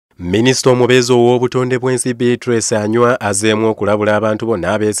Minisita omubeezi ow'obutonde bw'ensi Beatrice Anywar azzeemu okulabula abantu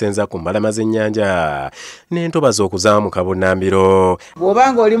bonna abeesenza ku mbalama z'ennyanja n'entobazi okuzaamuka bunnambiro.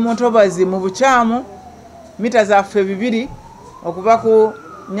 Bw'obanga oli mu ntobazi mu bukyamu mita zaffe 2 okuva ku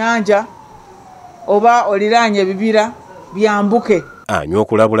nnyanja oba oliraanye ebibira byambuke. Anywar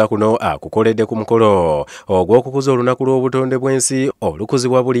okulabula kuno akukoledde ku mukolo ogw'okukuza olunaku lw'obutonde bw'ensi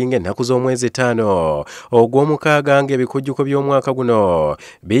olukuzibwa buli ng'ennaku z'omwezi 5 ogw'omukaaga ng'ebikujjuko by'omwaka guno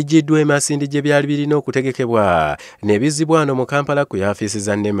bijjiddwa e Masindi gye byali birina okutegekebwa ne bizzibwa wano mu Kampala ku yaafiisi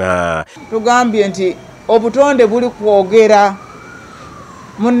za NEMA. Tugambye nti obutonde buli kwogera,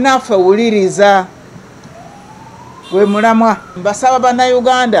 munnaffe wuliriza, gwe mulamwa. Mbasaba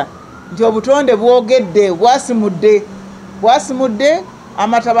bannayuganda nti obutonde bwogedde, bwasimudde,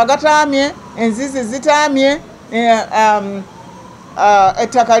 amataba gatamye, enzizi zitamye,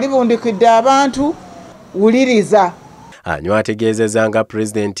 ettaka libundikidde abantu, wuliriza. Anywar ategeezezza nga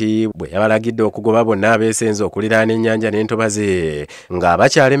pulezidenti bwe yabalagidde okugoba bonna abeesenza okuliraana ennyanja n'entobazi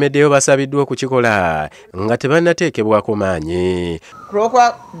ng'abakyalemeddeyo basabiddwa okukikola nga tebannateekebwako maanyi.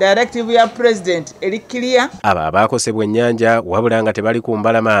 Kulokwa directive ya president eri clear. Abo abaakosebwa ennyanja wabula nga tebali ku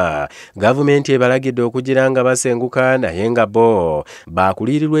mbalama gavumenti ebalagidde okugira nga basenguka naye nga bo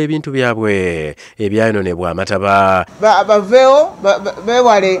baakuliirirwa ebintu byabwe ebyayononebwa amataba. Baveewo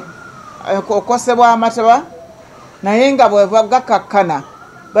beewale okukosebwa amataba naye nga bwe bagakakkana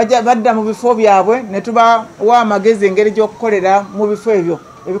badda mu bifo byabwe ne tubawa amagezi engeri gy'okukolera mu bifo ebyo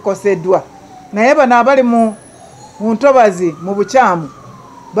ebikoseddwa. Naye bano abali mu ntobazi mu bukyamu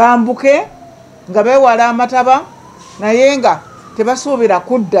bambuke nga beewala amataba naye nga tebasuubira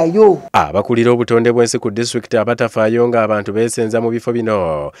kuddayo. Abakulira obutonde bw'ensi ku disitulikiti abatafaayo ng'abantu beesenza mu bifo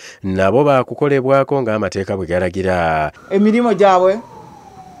bino nabo baakukolebwako ng'amateeka bwe galagira. Emirimu gyabwe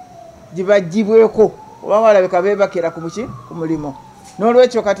gibagibweko oba balabika beebakira ku mulimu.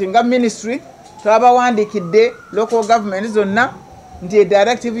 N'olwekyo kati nga ministry twabawandiikidde local government zonna nti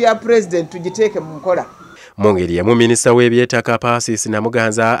directive ya president tugiteeke mu nkola. Mu ngeri emu minisita w'ebyettaka Paasisi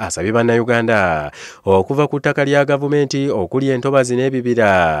Namuganza asabye bannayuganda okuva ku ttaka lya gavumenti okuli entobazi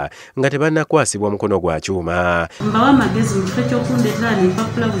n'ebibira nga tebannakwasibwa mukono gwa kyuma. Mbawa amagezi mu kifo ky'okundeetera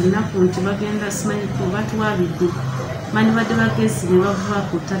empapula buli lunaku nti bagenda simanyi batuwabidde bandibadde bagezi ne bava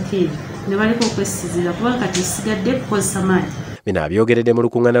ku ttaka eryo ne baliko okwesizira kubanga kati esigadde kukozesa maanyi. Bino abyogeredde mu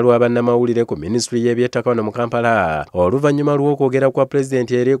lukuŋŋaana lwa bannamawulire ku minisitule y'ebyettaka wano mu Kampala oluvannyuma lw'okwogera kwa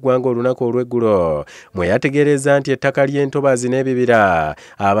pulezidenti eri eggwanga olunaku olw'eggulo mwe yategeereza nti ettaka ly'entobazi n'ebibira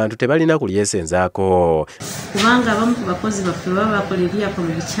abantu tebalina kulyesenzaako. Kubanga abamu ku bakozi baffe baba bakola ebyapa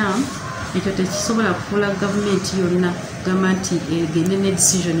mu bikyamu, ekyo tekisobola kufuula gavumenti yonna gamba nti egende ne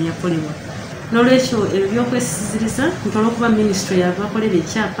decision yakolebwa. N'olwekyo ebyo by'okwesiziriza nti olw'okuba minisitule yabakolera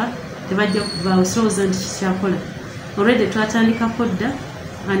ekyapa tebajja kuvaawo sirowooza nti kikyakola. Already twatandikako dda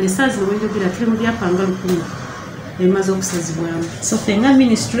esaazi olwenjogera tuli mu byapa nga 100 ebimaze okusazibwamu. So ffe nga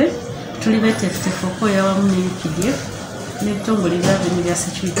ministry tuli beeteefuteefu okukolera wamu ne UPDF n'ebitongole bya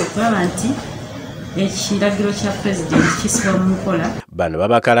security okulaba nti ekiragiro kya president kisibwa mu nkola. Bano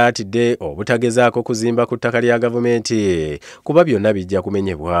babakalaatidde obutagezaako kuzimba ku ttaka lya gavumenti kuba byonna bijja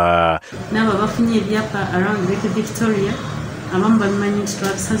kumenyebwa. N'abo abafunye ebyapa around Lake Victoria abamu babimanyi nti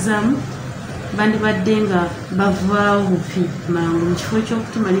twabisazaamu bandibadde nga bavaawo bupi mangu mu kifo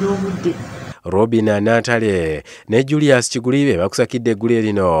ky'okutumalira obudde. Robin Natale ne Julius Kiguli be bakusakidde eggulu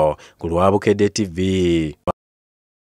erino ku lwa Bukedde TV.